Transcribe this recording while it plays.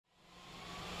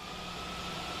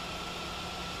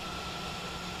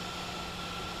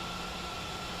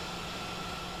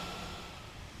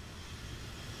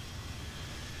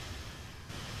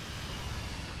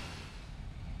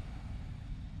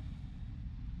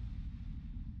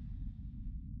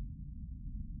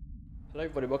Hello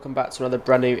everybody, welcome back to another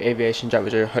brand new AviationJack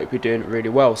video. Hope you're doing really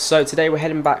well. So today we're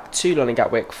heading back to London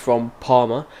Gatwick from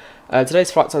Palma.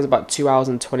 Today's flight time is about 2 hours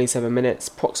and 27 minutes,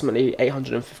 approximately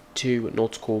 852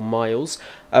 nautical miles.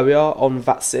 We are on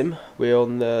Vatsim. We're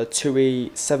on the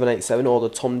TUI QW787 or the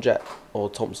Tomjet, or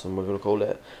Thompson, we're going to call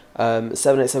it,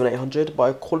 787-800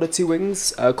 by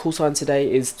Qualitywings. Call sign today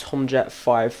is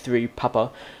TOM53P Papa.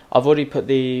 I've already put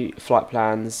the flight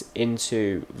plans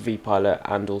into vPilot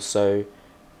and also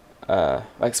I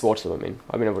exported them.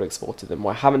 I've already exported them.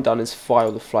 What I haven't done is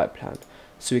file the flight plan,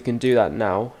 so we can do that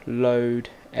now. Load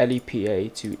LEPA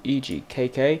to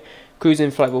EGKK,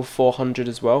 cruising flight level 400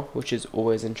 as well, which is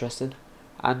always interesting.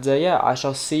 And yeah, I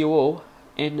shall see you all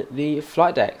in the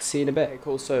flight deck. See you in a bit. Okay,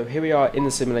 cool. So here we are in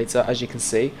the simulator, as you can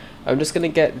see. I'm just going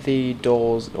to get the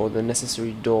doors, or the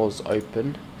necessary doors,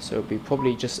 open. So it'll be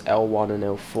probably just L1 and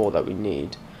L4 that we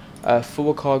need.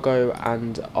 Forward cargo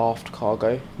and aft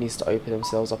cargo needs to open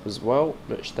themselves up as well,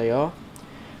 which they are.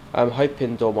 I'm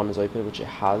hoping door 1 is open, which it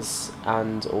has,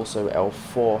 and also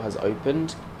L4 has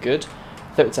opened. Good.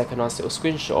 I thought we'd take a nice little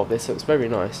screenshot of this. It looks very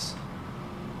nice.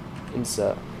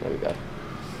 Insert. There we go.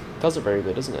 Does it very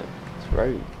good, doesn't it? It's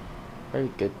very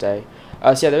good day.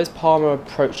 So yeah, there is Palma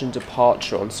approach and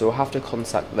departure on, so we'll have to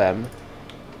contact them.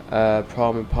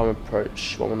 Palma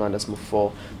approach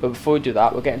 119.4. But before we do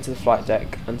that, we'll get into the flight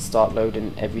deck and start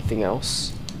loading everything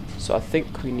else. So I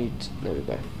think we need, there we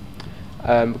go.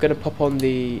 We're going to pop on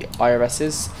the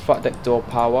IRS's, flight deck door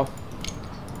power,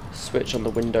 switch on the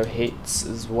window heats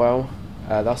as well.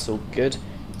 That's all good.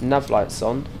 Nav lights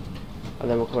on,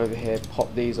 and then we'll come over here,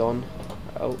 pop these on.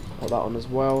 Oh, put that on as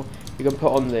well. You can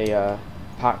put on the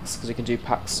packs, because you can do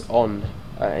packs on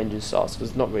engine starts, so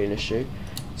it's not really an issue.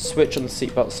 Switch on the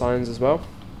seatbelt signs as well.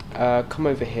 Come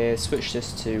over here, switch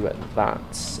this to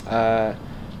that.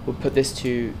 We'll put this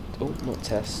to, oh, not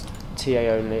test, TA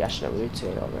only. Actually, no, we'll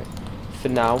do TA, right? For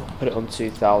now, put it on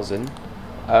 2000.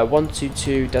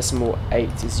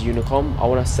 122.8 is Unicom. I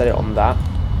want to set it on that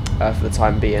for the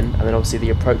time being. And then obviously the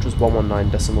approach was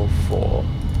 119.4.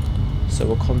 So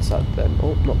we'll contact them.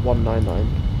 Oh, not 199,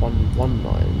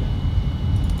 119.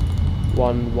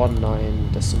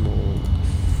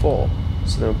 119.4.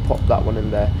 So then we'll pop that one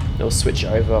in there, and we'll switch it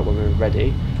over when we're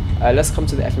ready. Let's come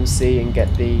to the FMC and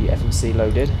get the FMC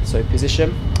loaded. So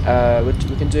position,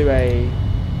 we can do a,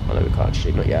 oh no we can't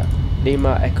actually, not yet.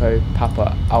 Lima Echo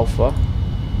Papa Alpha.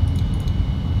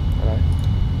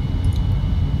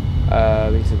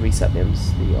 Hello. We need to reset the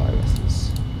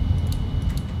IRSs.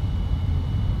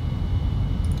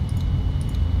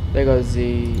 There goes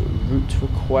the route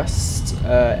request.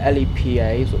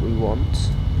 LEPA is what we want.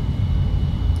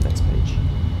 Next page.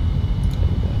 There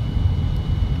we go.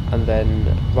 And then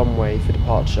runway for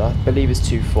departure, I believe it's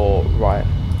 24 right.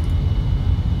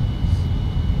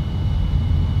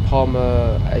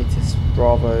 Palma 80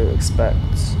 Bravo,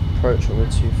 expect approach runway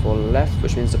 24 left,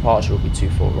 which means departure will be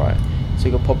 24 right. So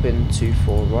you can pop in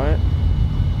 24 right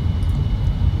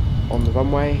on the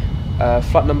runway.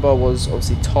 Flight number was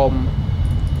obviously Tom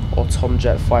or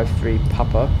Tomjet 53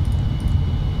 Papa.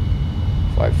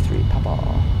 53 Papa.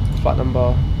 Flight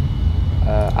number,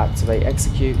 activate,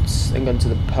 execute, then go to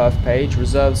the perf page,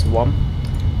 reserves 1,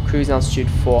 cruise altitude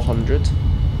 400,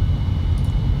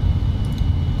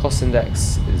 cost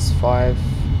index is 5,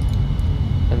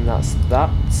 and that's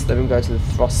that. Then we go to the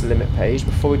thrust limit page.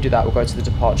 Before we do that, we'll go to the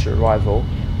departure arrival.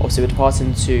 Obviously we're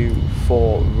departing to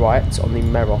 4 right on the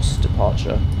Meros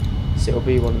departure, so it'll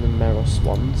be one of the Meros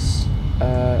ones.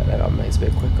 That makes it a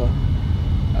bit quicker.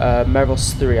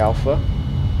 Meros 3 Alpha.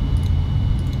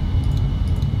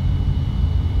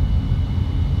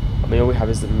 All we have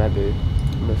is the Mebu.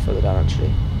 I'm going further down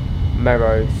actually.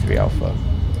 Mero 3 Alpha.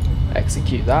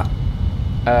 Execute that.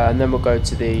 And then we'll go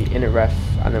to the inner ref,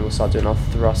 and then we'll start doing our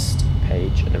thrust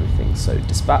page and everything. So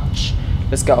dispatch.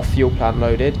 Let's get our fuel plan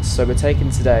loaded. So we're taking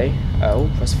today,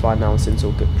 press fly now and it's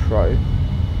all good pro.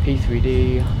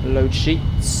 P3D load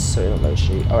sheets. So not load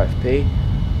sheet, OFP.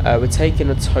 We're taking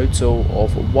a total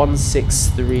of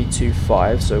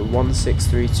 16325. So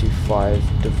 16325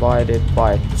 divided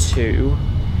by 2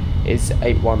 is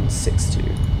 8162.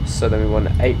 So then we want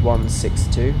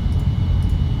 8162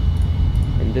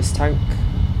 in this tank,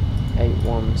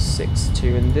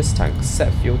 8162 in this tank.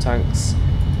 Set fuel tanks,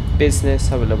 business,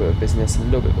 have a little bit of business, a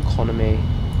little bit of economy.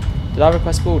 Did I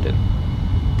request boarding?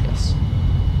 Yes.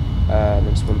 And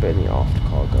then just one bit in the aft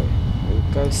cargo. There we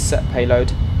go. Set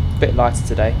payload, a bit lighter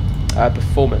today.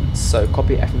 Performance, so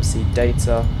copy FMC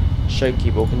data, show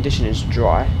keyboard, condition is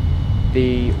dry.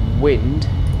 The wind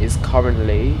is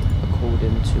currently,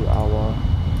 according to our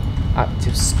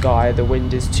active sky, the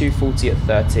wind is 240 at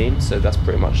 13, so that's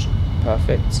pretty much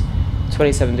perfect.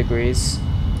 27 degrees,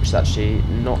 which is actually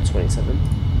not 27.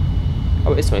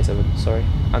 Oh, it is 27, sorry.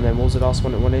 And then what was the last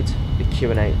one it wanted? The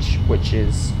Q&H, which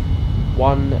is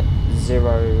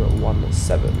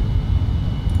 1017.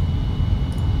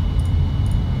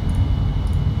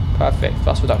 Perfect.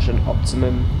 Thrust reduction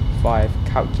optimum 5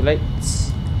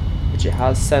 calculates, which it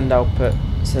has. Send output,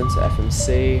 send to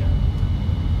FMC,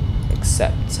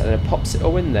 accept, and then it pops it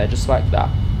all in there just like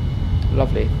that.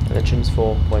 Lovely. And then trims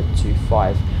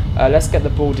 4.25. Let's get the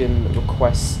boarding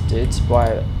requested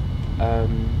by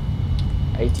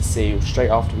ATC straight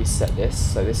after we set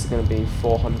this. So this is going to be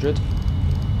 400.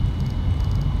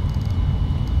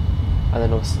 And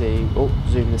then obviously,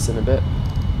 zoom this in a bit.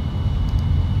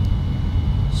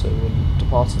 So we're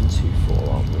departing 24,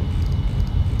 aren't we?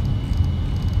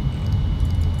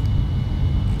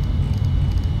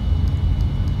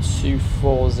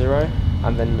 .240,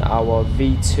 and then our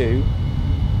V2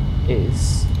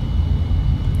 is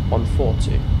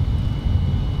 142.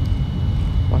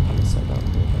 Why can't I set that?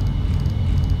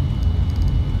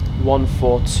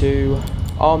 142.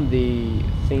 Arm the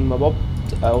thingamabob,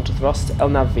 auto thrust,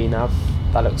 LNAV, VNAV.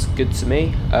 That looks good to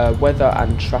me. Weather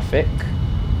and traffic.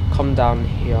 Come down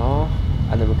here,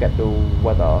 and then we'll get the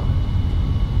weather.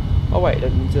 Oh wait,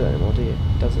 don't need to do that anymore, do you?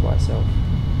 It does it by itself.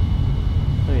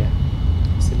 Oh yeah,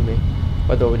 silly me.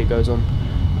 Weather already goes on.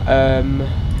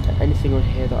 Anything on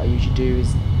here that I usually do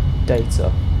is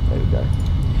data. There we go.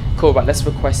 Cool, right, let's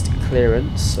request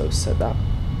clearance. So set that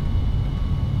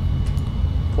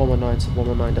 119 to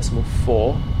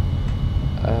 119.4.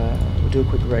 We'll do a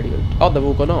quick radio. Oh, they've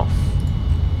all gone off.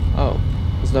 Oh,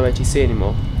 there's no ATC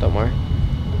anymore. Don't worry.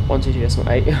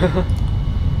 122.8.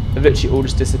 They've literally all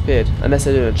just disappeared, unless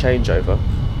they're doing a changeover. I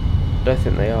don't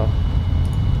think they are.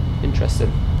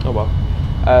 Interesting. Oh well.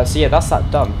 So yeah, that's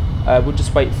that done. We'll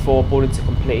just wait for boarding to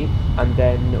complete, and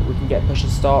then we can get push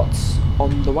and starts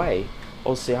on the way.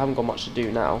 Obviously, I haven't got much to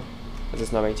do now, as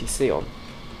there's no ATC on.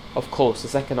 Of course, the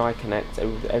second I connect,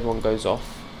 everyone goes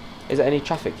off. Is there any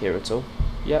traffic here at all?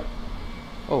 Yep.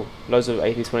 Oh, loads of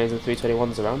A320s and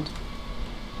 321s around.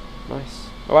 Nice.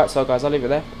 Alright, so guys, I'll leave it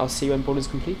there. I'll see you when boarding's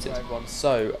completed. Right, everyone.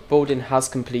 So, boarding has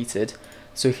completed,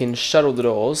 so we can shuttle the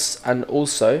doors, and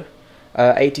also,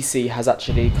 ATC has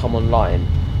actually come online.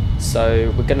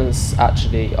 So, we're going to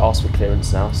actually ask for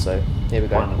clearance now, so here we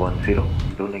go. 110,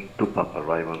 Lunic 2 Papa,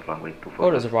 arrival runway 24.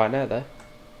 Oh, there's a Ryanair there.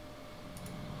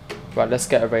 Right, let's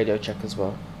get a radio check as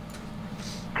well.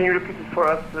 Can you repeat it for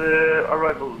us,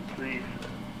 arrival, please?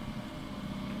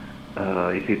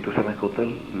 Is it 27 Hotel,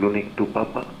 Lunic 2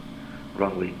 Papa,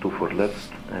 runway 24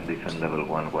 left, and descent level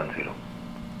 110.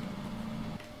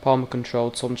 Palma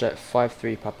control,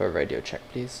 TOM53P Papa, radio check,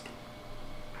 please.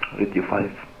 Radio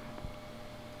 5.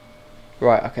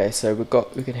 Right, okay, so we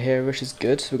can hear, which is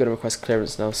good. We're going to request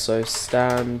clearance now. So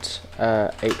stand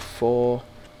 84.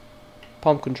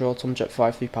 Palm control,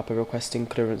 TOMJet53 Papa requesting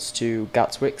clearance to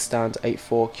Gatwick, stand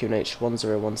 84 QNH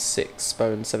 1016,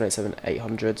 Bone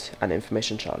 787-800, and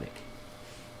information Charlie.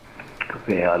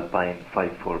 Okay, Alpine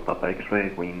 54 Papa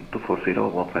X-ray, wind 240,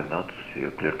 15 knots,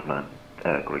 you're clear to land.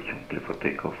 Correction, clear for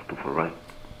takeoff, 24 right.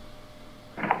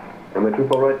 I'm a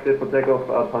 24 right, clear for takeoff,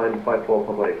 Alpine 54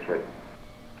 Papa X-ray.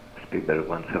 Speedbird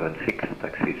 176,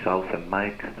 taxi south and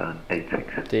Mike, stand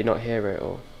 86. Do you not hear it,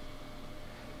 or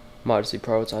might just be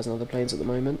prioritising other planes at the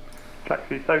moment?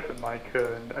 Taxi south and Mike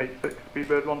and 86,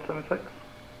 Speedbird 176.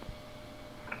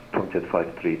 TOMJet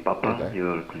 53 Papa, Okay.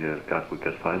 you're clear Gatwick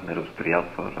as 5, Meadows 3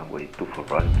 Alpha, runway 24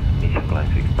 right, initial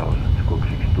climb 6000, squawk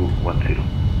 6210.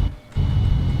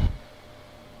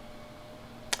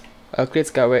 Clear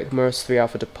to Gatwick, Meadows 3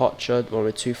 Alpha departure,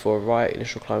 runway 24 right,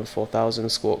 initial climb 4000,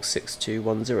 squawk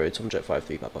 6210, TOMJet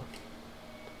 53 Papa.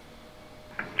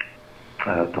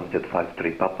 TOMJet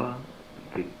 53 Papa,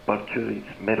 departure is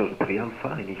Meadows 3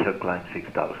 Alpha, initial climb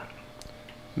 6000.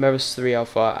 Meadows 3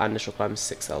 Alpha and initial climb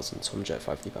 6000, TOMJet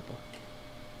 53 Papa.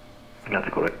 That's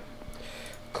correct.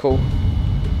 Cool.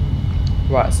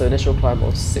 Right, so initial climb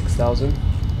of 6000.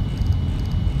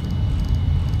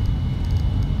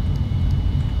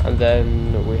 And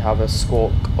then we have a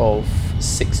squawk of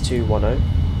 6210.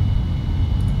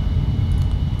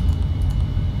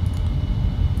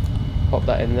 Pop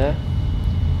that in there.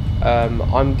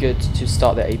 I'm good to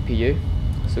start the APU,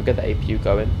 so we'll get the APU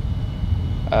going.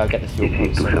 Get the fuel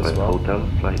pumps on as well. Hotel,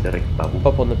 fly direct Babu.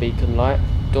 Pop on the beacon light.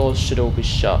 Doors should all be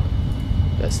shut.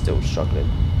 They're still struggling.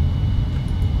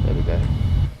 There we go.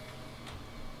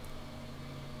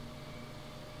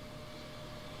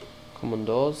 Come on,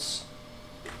 doors.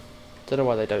 Don't know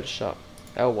why they don't shut.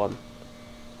 L1.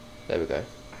 There we go.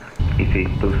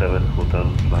 EC27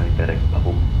 Hotel, fly direct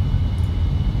Babu.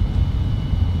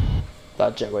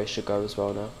 That jetway should go as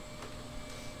well now.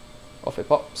 Off it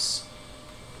pops.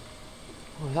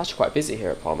 Oh, it's actually quite busy here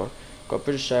at Palma. Got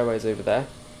British Airways over there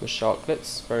with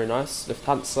Sharklets, very nice.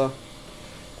 Lufthansa,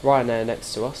 Ryanair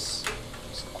next to us.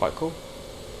 It's quite cool.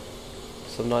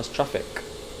 Some nice traffic.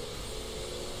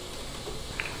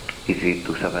 Easy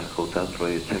 27 Hotel,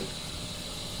 ready to check.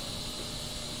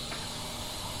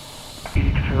 Easy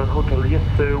 27 Hotel,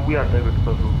 yes, we are direct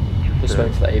level. Just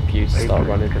waiting for the APU to start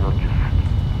running. Cannot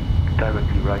just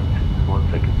directly right in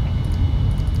 1 second.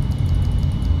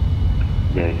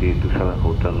 Yeah, easy 27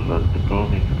 Hotel, the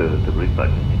problem is the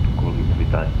readback. I need to call you 3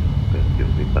 times. Your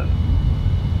readback.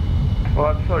 Oh,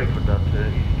 I'm sorry for that,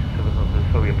 Easy 27 Hotel,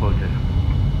 sorry, apologize.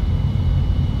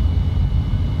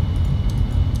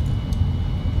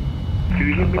 Do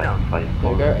you hear me now?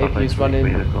 There we go, APU's running.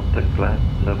 Contact flag,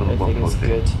 level Everything is 140.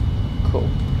 good. Cool.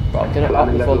 Right, I'm going to up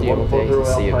the volume of the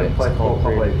ATC a bit because I can't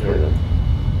really hear them.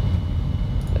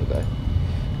 There we go.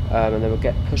 And then we'll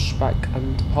get pushback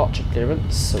and departure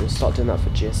clearance, so we'll start doing that for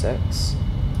GSX.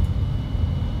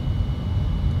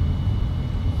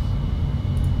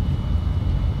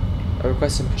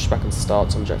 Requesting pushback and start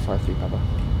TOM53P Papa.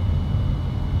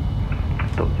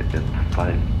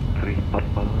 TOM53P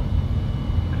Papa.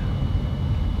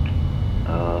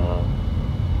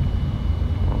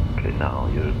 Okay, now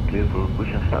you're clear for push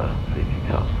and start, facing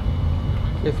south.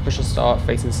 Clear for push and start,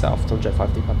 facing south,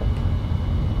 TOM53P Papa.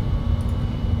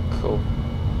 Cool.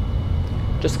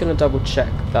 Just going to double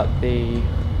check that the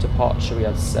departure we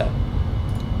had set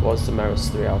was the Maris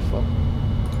 3 Alpha.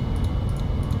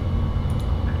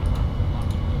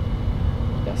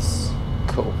 Yes.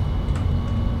 Cool.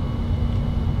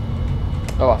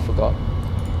 Oh, I forgot.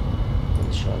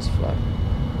 Let's try this flight.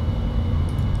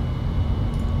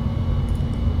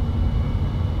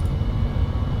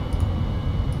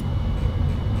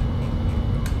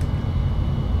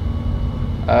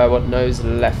 What nose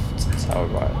left, tower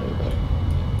right, there we go.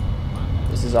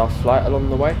 This is our flight along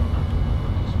the way.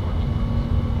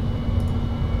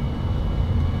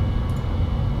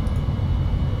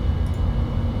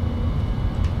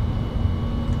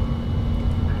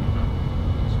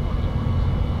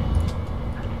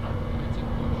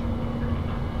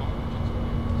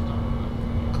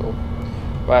 Cool.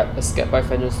 Right, let's get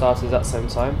both engines started at the same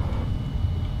time.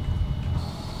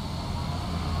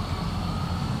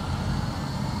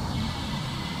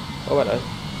 Oh, hello.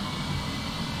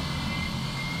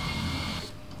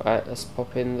 Right, let's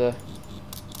pop in the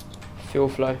fuel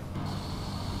flow.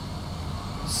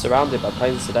 Surrounded by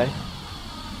planes today.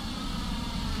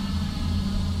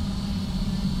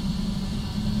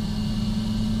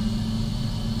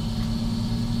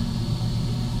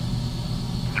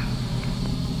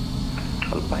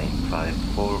 Alpine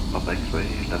 54, Papa X-ray,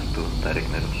 left to direct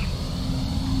Neros.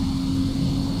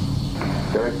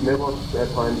 Direct Neros,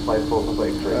 Airline 54 Papa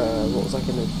X-ray. What was I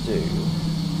going to do?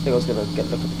 I think I was going to look at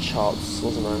the charts,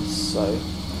 wasn't I? So,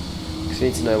 because we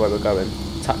need to know where we're going.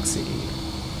 Taxi.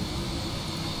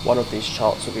 One of these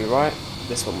charts will be right.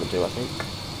 This one will do, I think.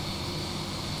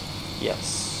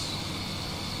 Yes.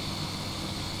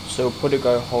 So we'll probably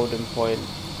go holding point,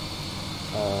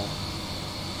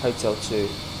 Hotel 2,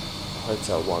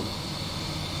 Hotel 1.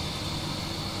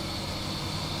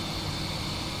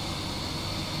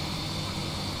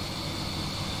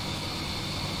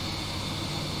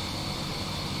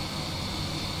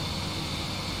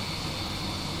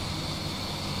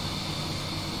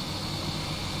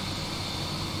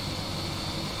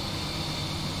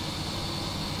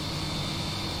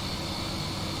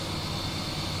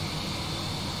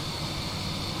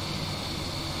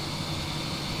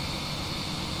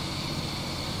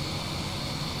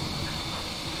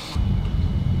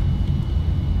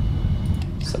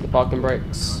 Set the parking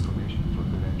brakes.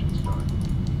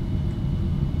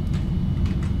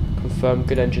 Confirm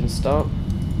good engine start.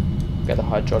 Get the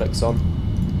hydraulics on.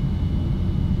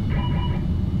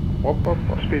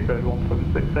 Speedbird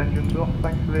 176 engines off,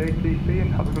 thanks for the ATC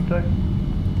and have a good day.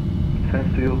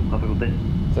 Thanks to you, have a good day.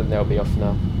 Then they'll be off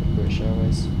now, British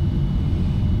Airways.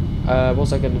 What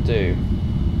was I going to do?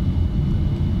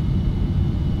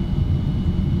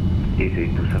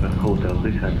 Easy 27 Hotel,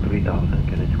 descend 3000,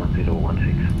 Kennedy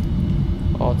 1016.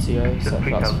 RTO, set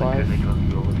flaps 5.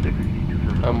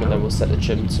 And then we'll set the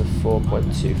trim to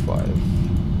 4.25.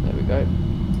 There we go.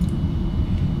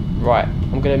 Right,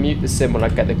 I'm going to mute the sim when I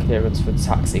get the clearance for the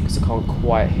taxi because I can't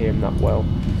quite hear him that well.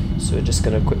 So we're just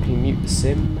going to quickly mute the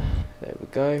sim. There we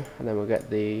go. And then we'll get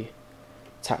the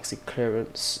taxi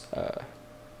clearance.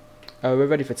 We're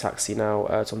ready for taxi now,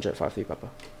 TOM53P Papa.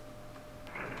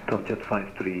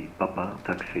 TOM53P Papa,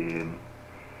 taxi,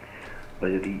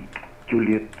 Valley,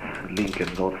 Juliet,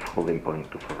 Lincoln North, holding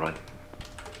point to 4 right.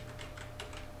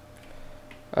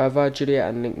 Via Juliet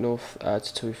and Link North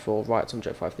to 24 right,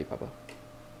 TOM53P Papa.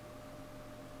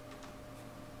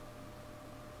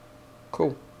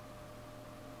 Cool.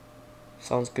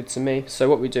 Sounds good to me. So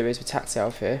what we do is we taxi out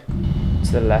of here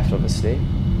to the left, obviously.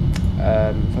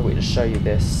 If I were to show you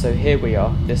this, so here we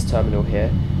are, this terminal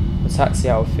here. We'll taxi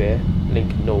out of here,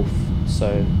 link north.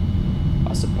 So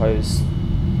I suppose,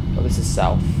 oh, this is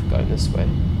south, going this way.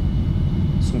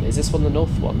 So is this one the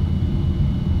north one?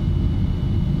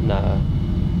 No.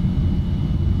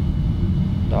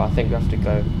 No, I think we have to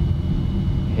go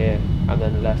here and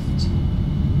then left,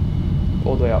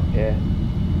 all the way up here.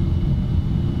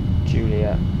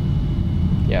 Juliet.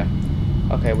 Yeah.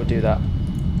 Okay, we'll do that.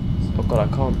 Oh god, I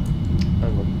can't.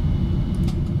 Hang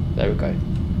on. There we go.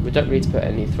 We don't need to put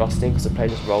any thrusting because the plane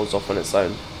just rolls off on its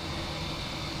own.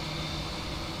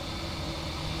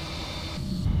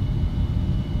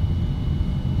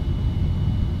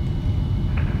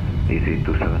 Easy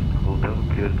 27, hotel,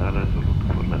 clear Tyler, Zulu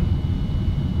for left.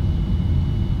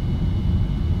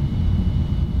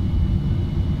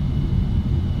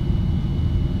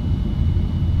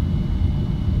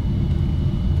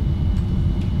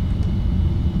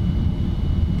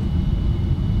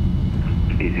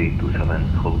 Easy 27,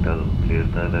 hotel, clear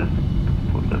Tyler,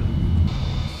 for left.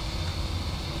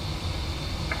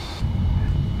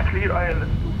 Clear ILS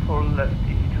 24 left,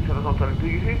 easy 27 hotel. Do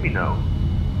you hear me now?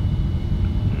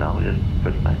 Now, yes,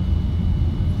 first line.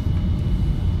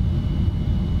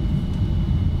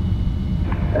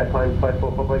 Airline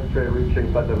 54 Papa X-ray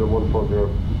reaching flight level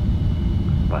 140.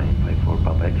 Flying 54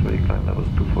 Papa X-ray, climb level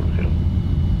 240.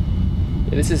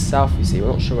 Yeah, this is south, you see.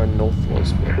 We're not sure where north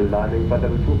was. But Landing flight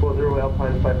level 240,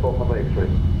 Alpine 54 Papa X-ray.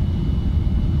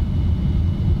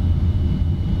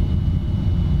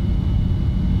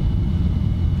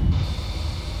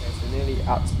 okay, so nearly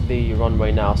at the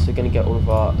runway now. So we're going to get all of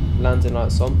our landing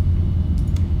lights on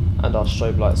and our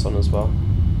strobe lights on as well.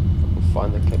 We'll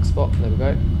find the click spot. There we go.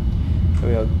 And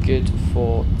we are good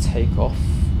for takeoff.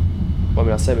 Well, I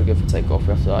mean, I say we're good for takeoff. We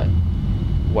have to like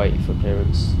wait for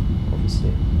clearance,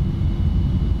 obviously.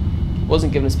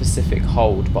 Wasn't given a specific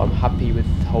hold, but I'm happy with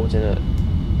holding at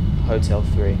Hotel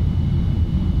 3.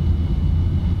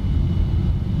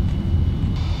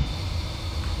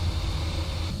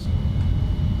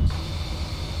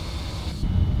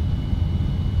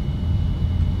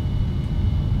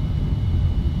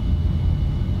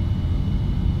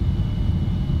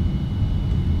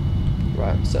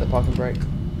 Right, set the parking brake.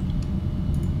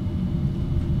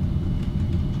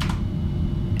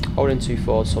 Holding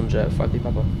 24, TOM53P 5D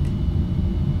Papa.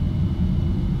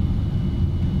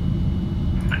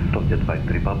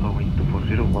 TOM53P Papa, wind 240,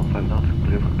 15 knots,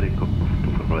 clear for takeoff,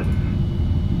 24 right.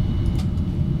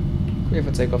 Clear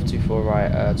for takeoff 24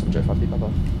 right, TOM53P Papa.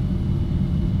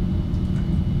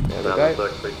 There we go.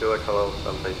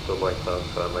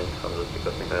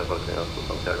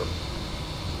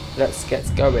 Let's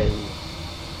get going.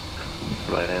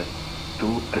 Right hand,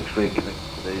 2 X-ray connect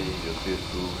today, you're clear to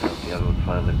Santiago,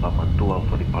 file the Palma 2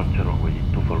 Alpha departure, runway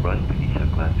 24 right, initial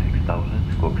climb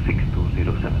 6000, squawk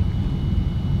 6207.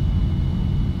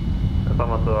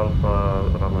 Palma 2 Alpha,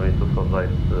 runway 24 right,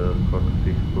 squawk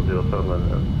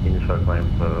 6207, initial climb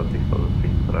 6000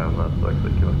 feet, around 2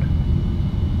 X-ray Quebec.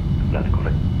 That's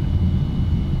correct.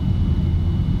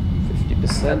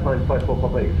 50%. Airline 54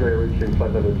 Papa X-ray reaching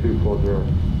flight level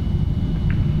 240.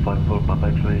 54 Papa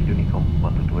X-ray, Unicom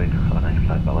 1228, have a nice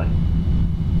flight, bye bye.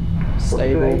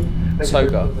 Stable.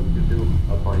 Toga.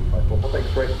 Airline 54 Papa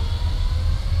X-ray.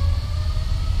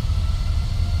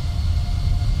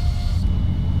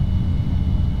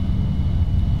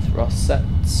 Thrust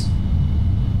set.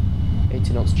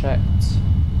 80 knots checked.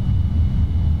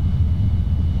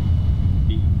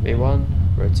 V1,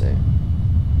 rotate.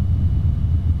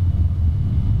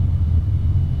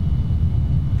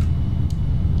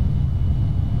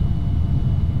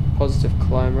 Positive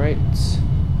climb rate.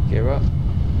 Gear up.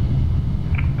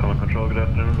 Command Control, good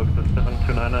afternoon. Look at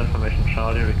 729 information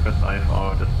Charlie, request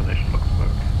IFR, destination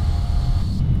Luxembourg.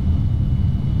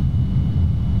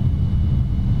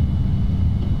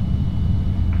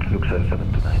 Look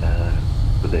 729,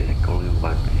 good day, I call you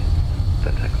back please.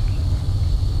 10 seconds.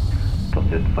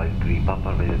 TOM53P Papa,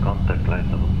 radio contact, line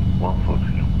level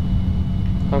 140.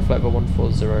 Home flight level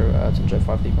 140,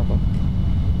 TOM53P Papa.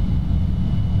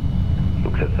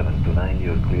 Look 729,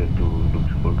 you're clear to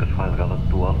Luxembourg as 5 Gallop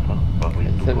 2 Alpha. Runway I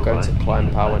think I'm going to climb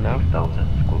power now.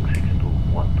 6000, squawk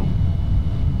 6212.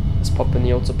 Let's pop in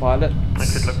the autopilot.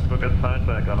 Exit Luxembourg at 5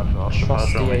 by Gala to Alpha,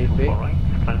 Trust the runway AV. 24 right,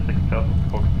 climb 6000,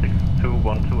 squawk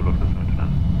 6212, look at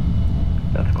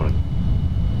 729. That's correct.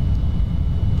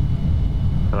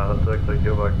 Around 2 X-ray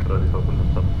Quebec, ready for full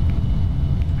stop.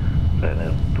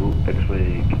 Ryanair 2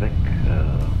 X-ray Quebec,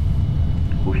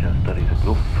 Ocean studies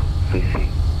approved,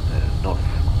 facing north,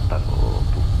 Taco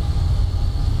 2.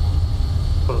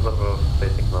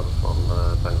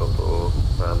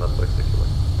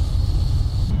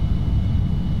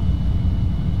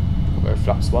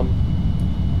 flaps 1.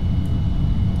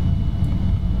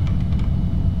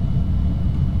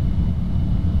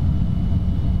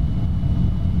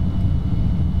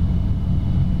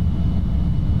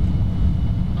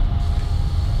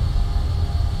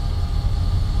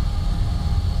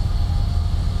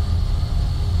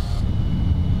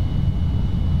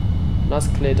 Nice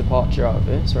clear departure out of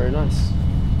it, it's very nice.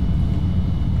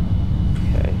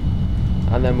 Okay,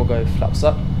 and then we'll go flaps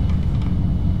up.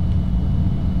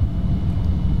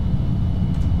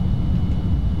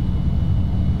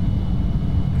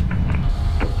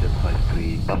 Jet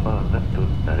 53 Papa, left to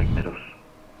direct Meadows.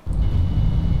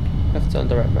 Left turn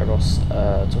direct Meros,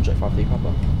 Jet 53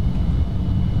 Papa.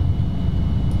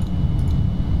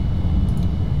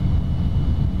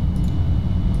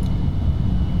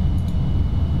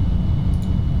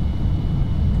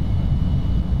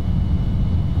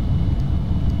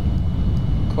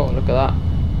 Cool, look at that.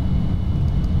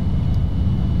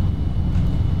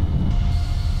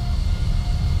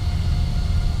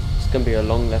 It's going to be a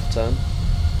long left turn.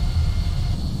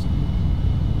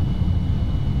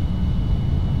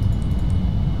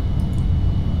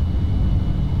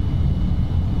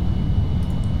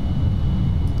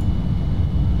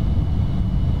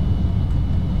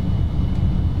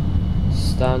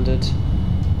 Standard.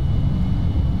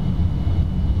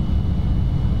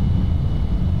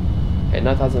 Okay,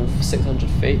 9,600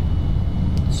 feet.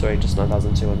 Sorry, just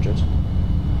 9,200.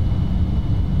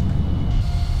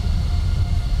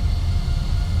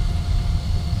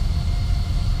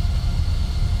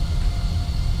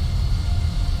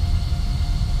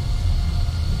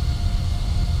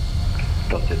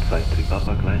 Jet 53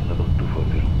 Papa, climb level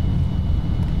 240.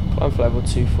 Climb for level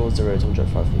 240, Jet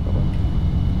 53 Papa.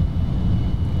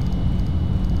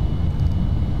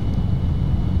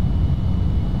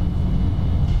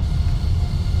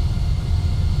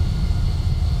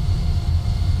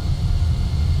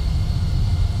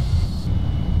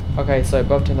 Okay, so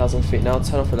above 10,000 feet now,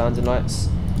 turn off the landing lights.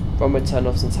 Runway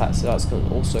turn-offs and taxi lights can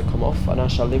also come off, and I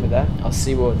shall leave it there. I'll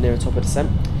see you near the top of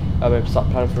descent. We'll start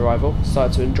planning for arrival.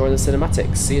 Start to enjoy the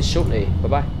cinematics. See you shortly.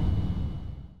 Bye-bye.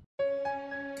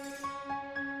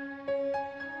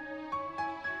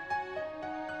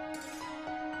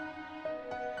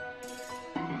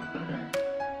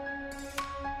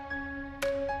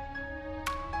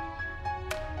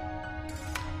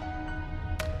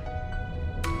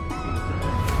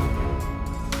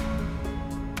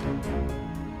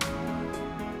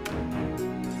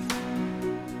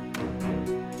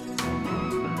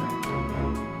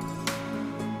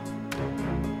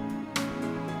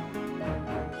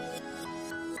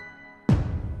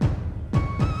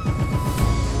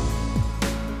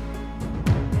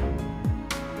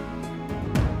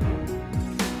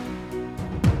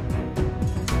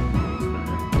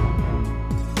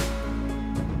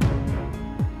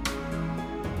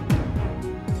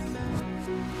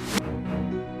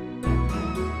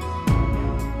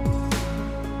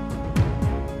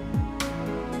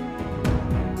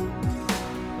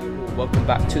 Welcome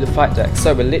back to the flight deck.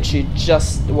 So we're literally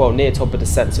just, well, near top of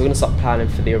descent, so we're going to start planning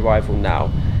for the arrival now.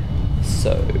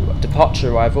 So departure,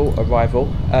 arrival.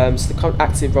 So the current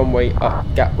active runway up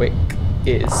Gatwick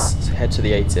is head to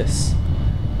the ATIS.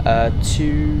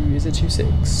 Is it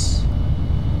 26?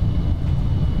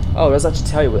 Oh, it does actually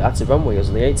tell you what the active runway is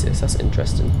on the ATIS. That's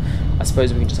interesting. I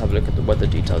suppose we can just have a look at the weather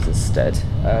details instead.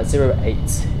 08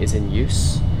 is in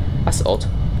use. That's odd.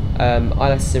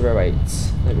 ILS 08.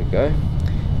 There we go.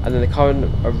 And then the current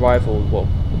arrival, well,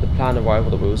 the planned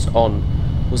arrival that we was on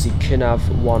was the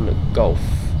QW787 Golf.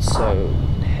 So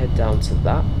head down to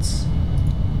that.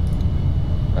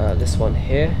 This one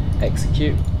here,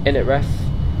 execute, init ref.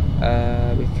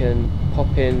 We can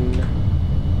pop in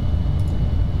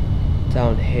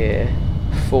down here,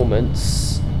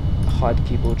 performance, hide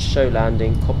keyboard, show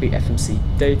landing, copy FMC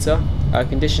data.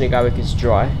 Conditioning Gatwick is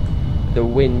dry. The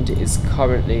wind is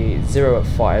currently 0 at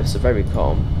 5, so very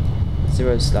calm.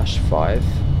 0/5.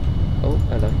 Oh,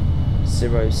 hello.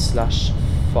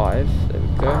 0/5. There we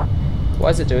go. Why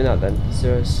is it doing that then?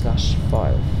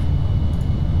 0/5.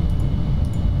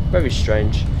 Very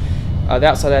strange. The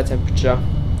outside air temperature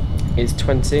is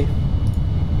 20,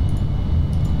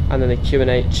 and then the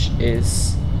QNH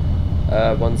is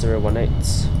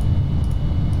 1018.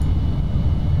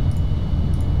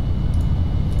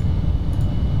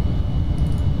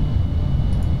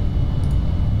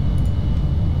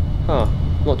 Huh,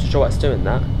 not too sure what's doing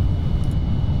that.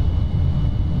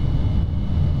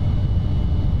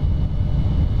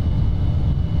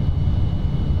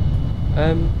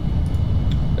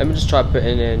 Let me just try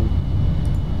putting in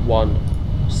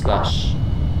 1/5.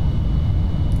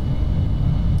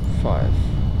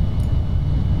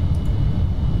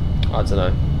 I don't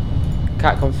know.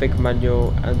 Cat config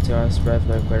manual, anti-ice rev,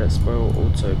 no credit spoil,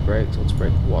 auto brakes, auto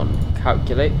brake 1.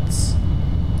 Calculates.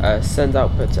 Send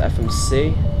output to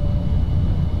FMC.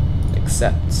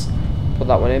 Accept. Put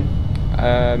that one in.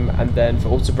 And then for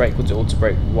auto brake, we'll do auto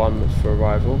brake 1 for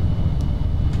arrival.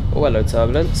 Oh, hello,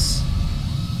 turbulence.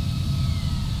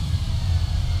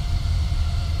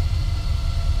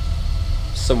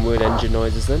 Some weird engine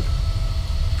noises then.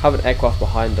 Have an aircraft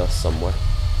behind us somewhere.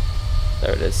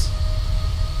 There it is.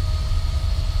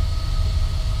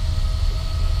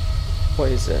 What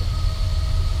is it?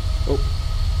 Oh.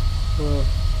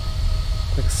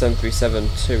 Like a 737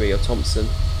 TUI or Thompson.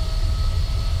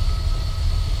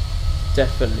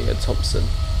 Definitely a Thompson.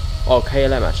 Oh,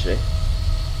 KLM actually.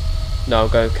 No, I'll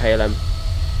go KLM.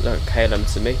 No, KLM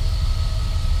to me.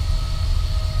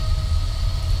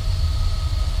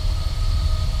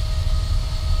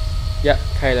 Yep,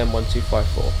 KLM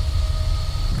 1254.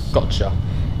 Gotcha.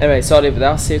 Anyway, so I'll leave it there.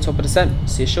 I'll see you top of descent.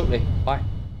 See you shortly. Bye.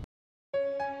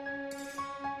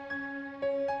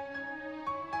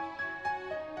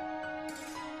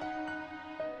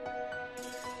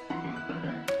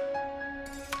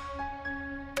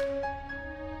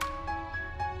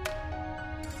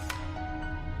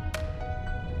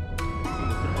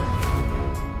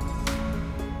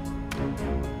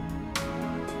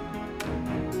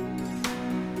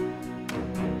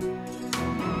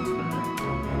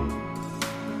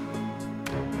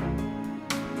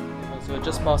 So we're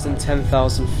just passing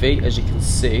 10,000 feet, as you can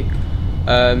see.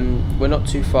 We're not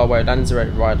too far away. Landing's already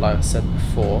right, like I said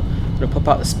before. I'm going to pop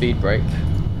out the speed brake.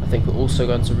 I think we're also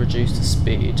going to reduce the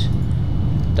speed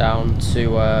down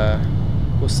to,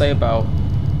 we'll say about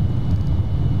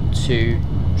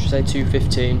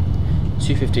 215.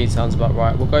 215 sounds about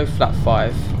right. We'll go flat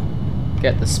 5,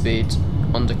 get the speed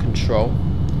under control.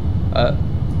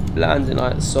 Landing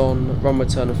lights on, runway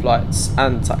turn of lights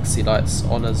and taxi lights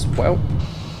on as well.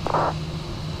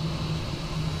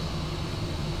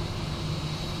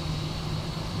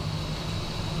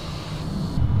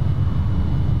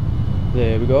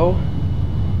 There we go.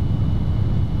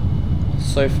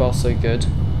 So far so good.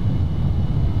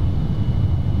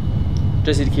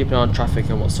 Just need to keep an eye on traffic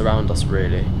and what's around us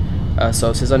really.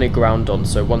 So there's only ground on,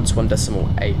 so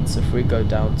 121.8. So if we go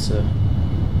down to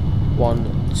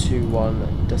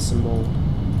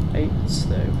 121.8,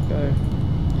 there we go.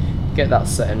 Get that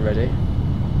setting ready.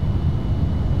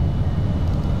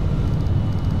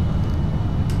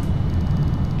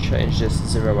 Change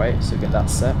this to 08, so get that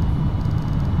set.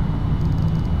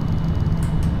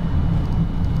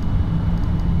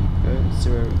 Go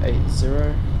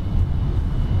 080.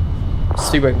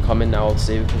 Speed brake can come in now,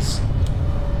 obviously, because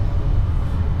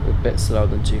we're a bit slower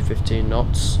than 215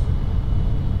 knots.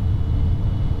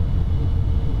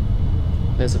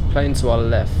 There's a plane to our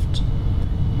left,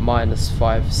 minus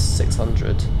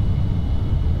 600,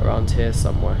 around here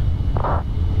somewhere.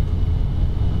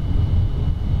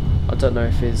 I don't know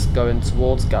if he's going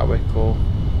towards Gatwick or...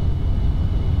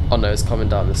 Oh no, it's coming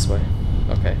down this way.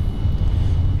 Okay.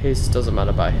 His doesn't matter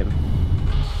about him.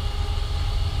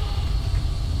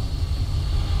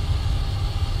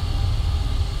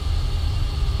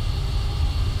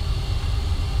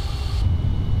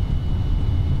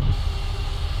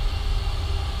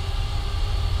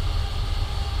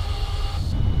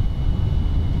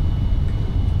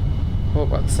 Oh,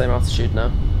 we're at the same altitude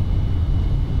now.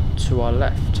 To our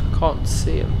left. Can't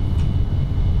see him.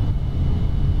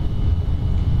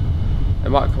 It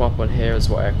might come up on here as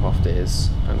what aircraft it is.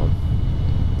 Hang on.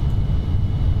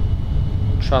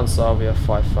 Transavia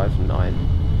 559.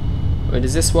 I mean,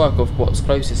 does this work of what's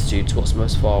closest to you to what's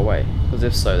most far away? Because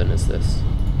if so, then it's this.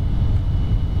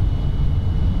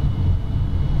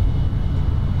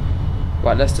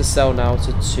 Right, let's descend now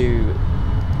to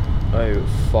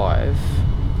 205.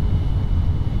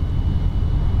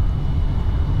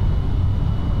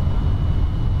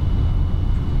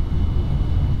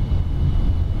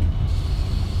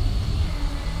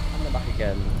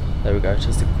 There we go,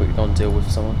 just to quickly go and deal with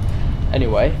someone.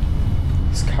 Anyway,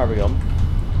 let's carry on.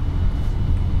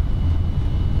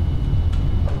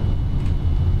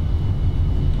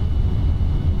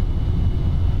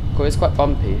 Cool, it's quite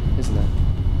bumpy, isn't it?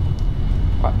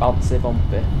 Quite bouncy,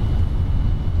 bumpy.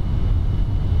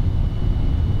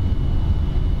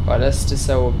 Right, let's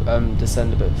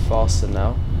descend a bit faster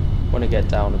now. Want to get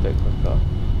down a bit quicker.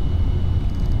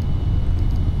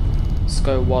 Let's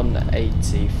go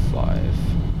 185.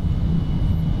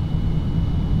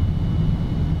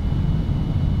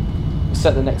 We'll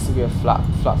set the next to be a flat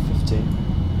 15.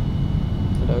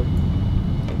 Hello.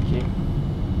 Thank you.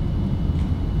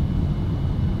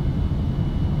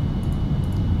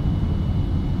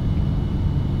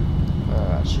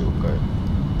 actually will go.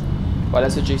 Right,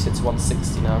 let's reduce it to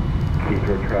 160 now.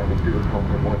 Heathrow traffic to the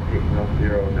Palma 1 taking off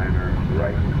 09er,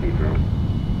 right from Heathrow.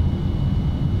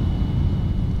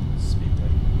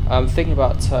 I'm thinking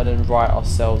about turning right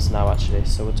ourselves now actually,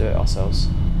 so we'll do it ourselves.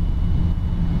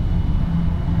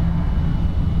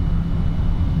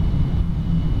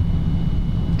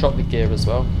 Drop the gear as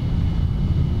well.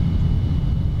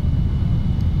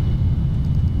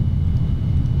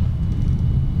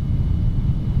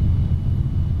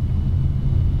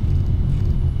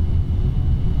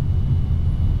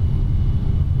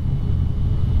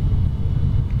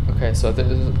 Okay, so this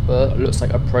looks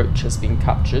like approach has been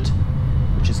captured,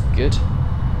 which is good.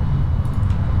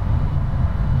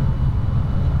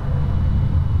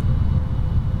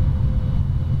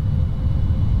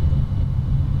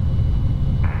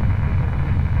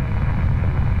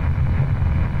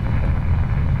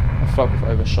 I feel like we've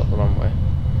overshot the runway.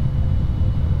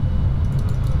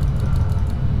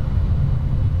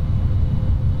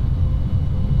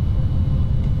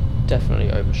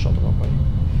 Definitely overshot the runway.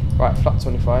 Right, flap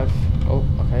 25. Oh,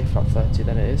 okay, flap 30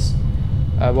 then it is.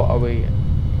 What are we?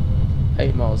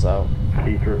 8 miles out.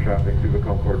 Heathrow traffic to the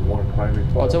Concorde 1 climbing.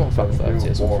 Oh, I don't want flap 30,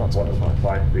 it's on flap 25.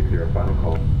 560 final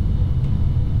call.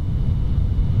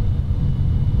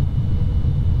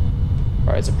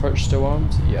 Right, is approach still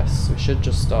armed? Yes, we should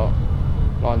just start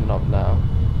lining up now.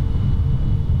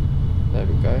 There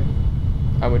we go.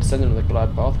 And we're descending on the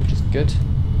glide path, which is good.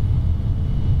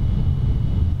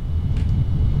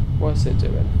 What is it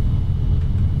doing?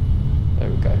 There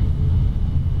we go.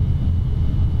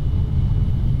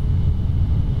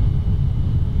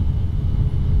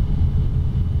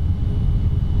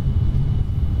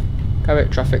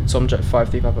 Gatwick traffic,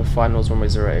 TOM53P Papa finals runway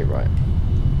 08, right.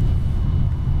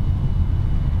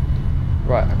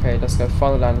 Right, okay, let's go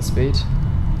final landing speed.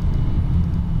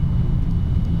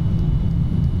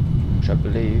 Which I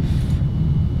believe...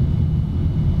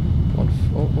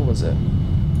 what was it?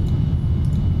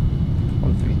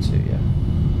 132, yeah.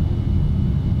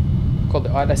 God,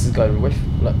 the ILS is going with,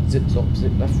 look, zip, zop,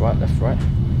 zip, left, right.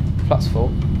 Flat's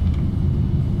full.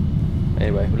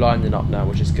 Anyway, we're lining up now,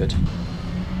 which is good.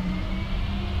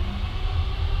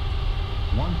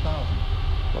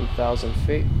 1,000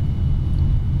 feet.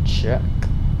 Check.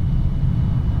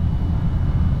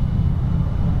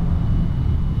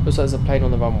 Looks like there's a plane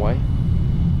on the runway. I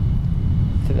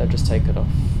think they've just taken off.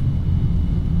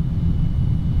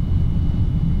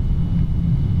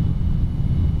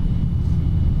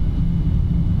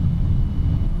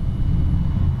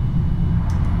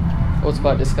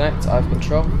 Autopilot disconnect, I have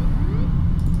control.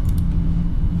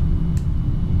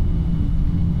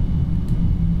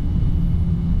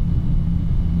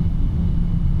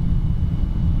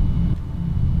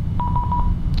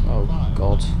 Oh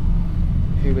God.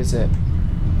 Who is it?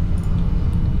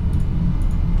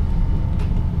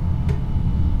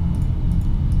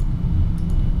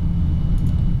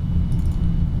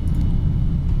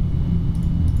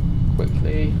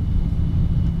 Quickly.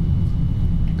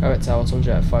 Gatwick Tower,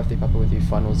 TOMJet 5-3 Papa with you,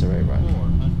 final 0 right.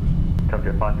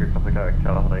 TOMJet 5-3 Papa, Gatwick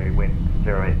Tower, Holiday, wind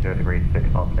 080 degrees, 6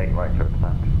 knots, 8 right, clear to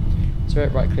land. 0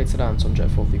 right, clear to land, TOMJet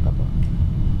 4-3 Papa.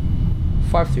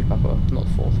 5-3 Papa, not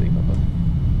 4-3 Papa.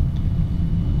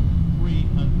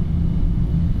 300.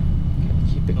 Okay,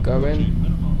 keep it going.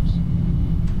 Minimums.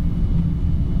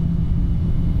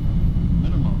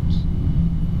 Minimums.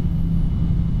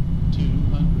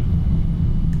 200.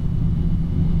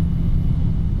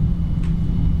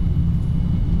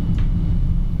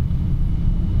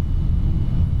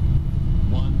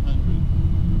 100.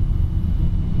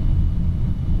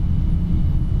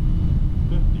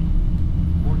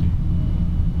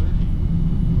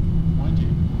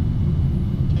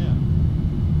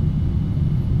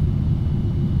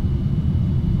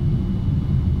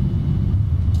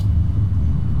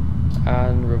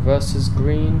 And reverses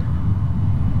green.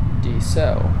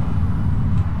 Decel.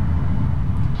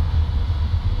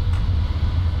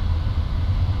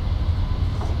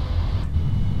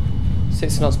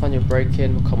 Six knots manual brake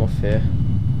in, we'll come off here.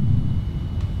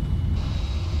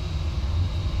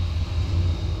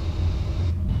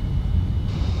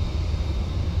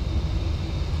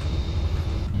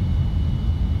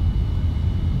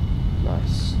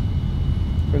 Nice.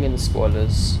 Bring in the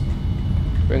spoilers.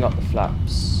 Bring up the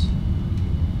flaps.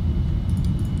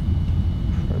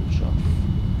 Approach off.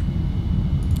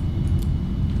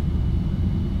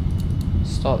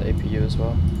 Start the APU as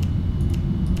well.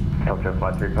 TOMJet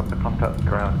 5-3 Papa, contact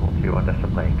ground 121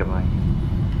 decimal 8, goodbye.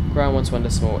 Ground 121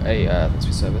 decimal 8, thanks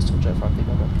for service, TOMJet 5-3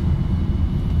 Papa.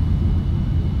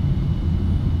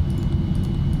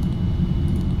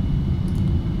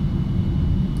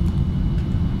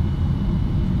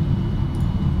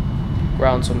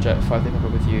 Ground Tom Jet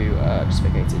 535 with you, just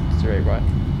vacated 0 right.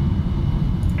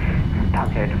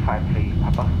 Tom Jet 53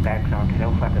 Papa, back ground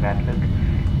hello for the Gatwick,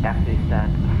 taxi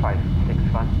stand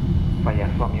 561, via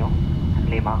Romeo,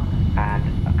 Lima, and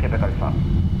Quebec Alpha.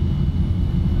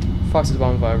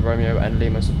 561 via Romeo and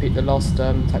Lima, so repeat the last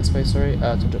taxiway, sorry,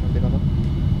 Tom Jet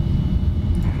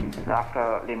 535.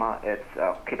 After Lima, it's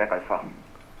Quebec Alpha.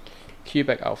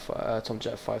 Quebec Alpha, Tom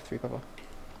Jet 53 Papa.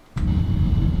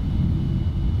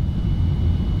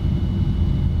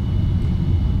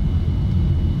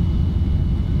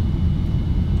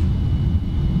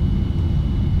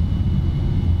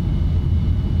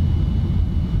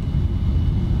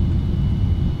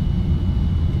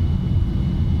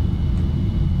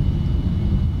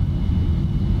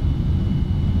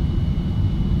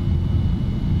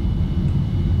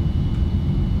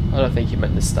 I don't think you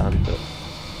meant the stand, but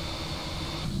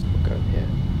we'll go here.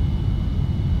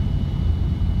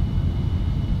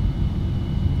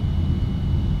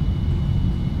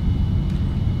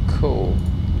 Cool.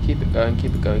 Keep it going,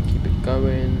 keep it going, keep it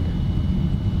going.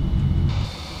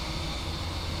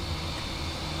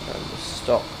 And we'll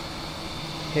stop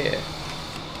here.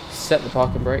 Set the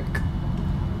parking brake.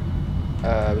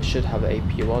 We should have the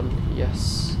APU on,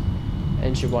 yes.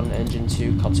 Engine 1 and engine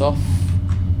 2 cut off.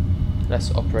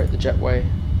 Let's operate the jetway.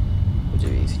 We'll do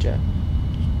EasyJet.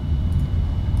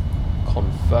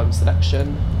 Confirm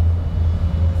selection.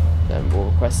 Then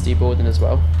we'll request deboarding as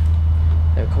well.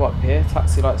 Then we'll come up here,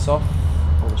 taxi lights off.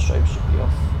 All the strobes should be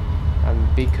off.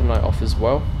 And beacon light off as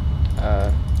well.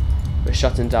 We're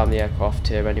shutting down the aircraft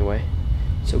here anyway.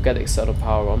 So we'll get the external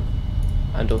power on.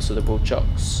 And also the wheel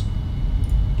chocks.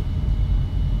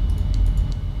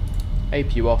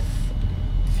 APU off.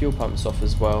 Fuel pumps off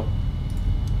as well.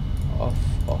 Off,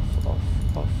 off, off,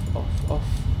 off, off, off.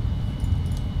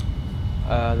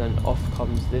 Then off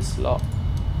comes this lot.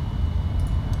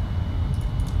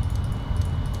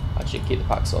 Actually, keep the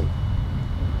packs on.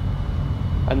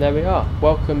 And there we are.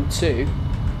 Welcome to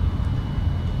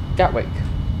Gatwick.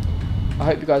 I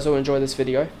hope you guys all enjoy this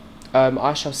video.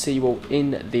 I shall see you all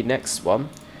in the next one,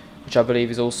 which I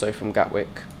believe is also from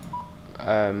Gatwick.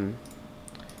 I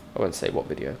won't say what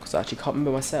video because I actually can't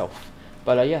remember myself.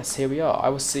 But yes, here we are. I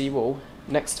will see you all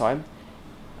next time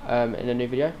in a new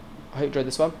video. I hope you enjoyed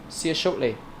this one. See you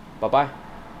shortly. Bye bye.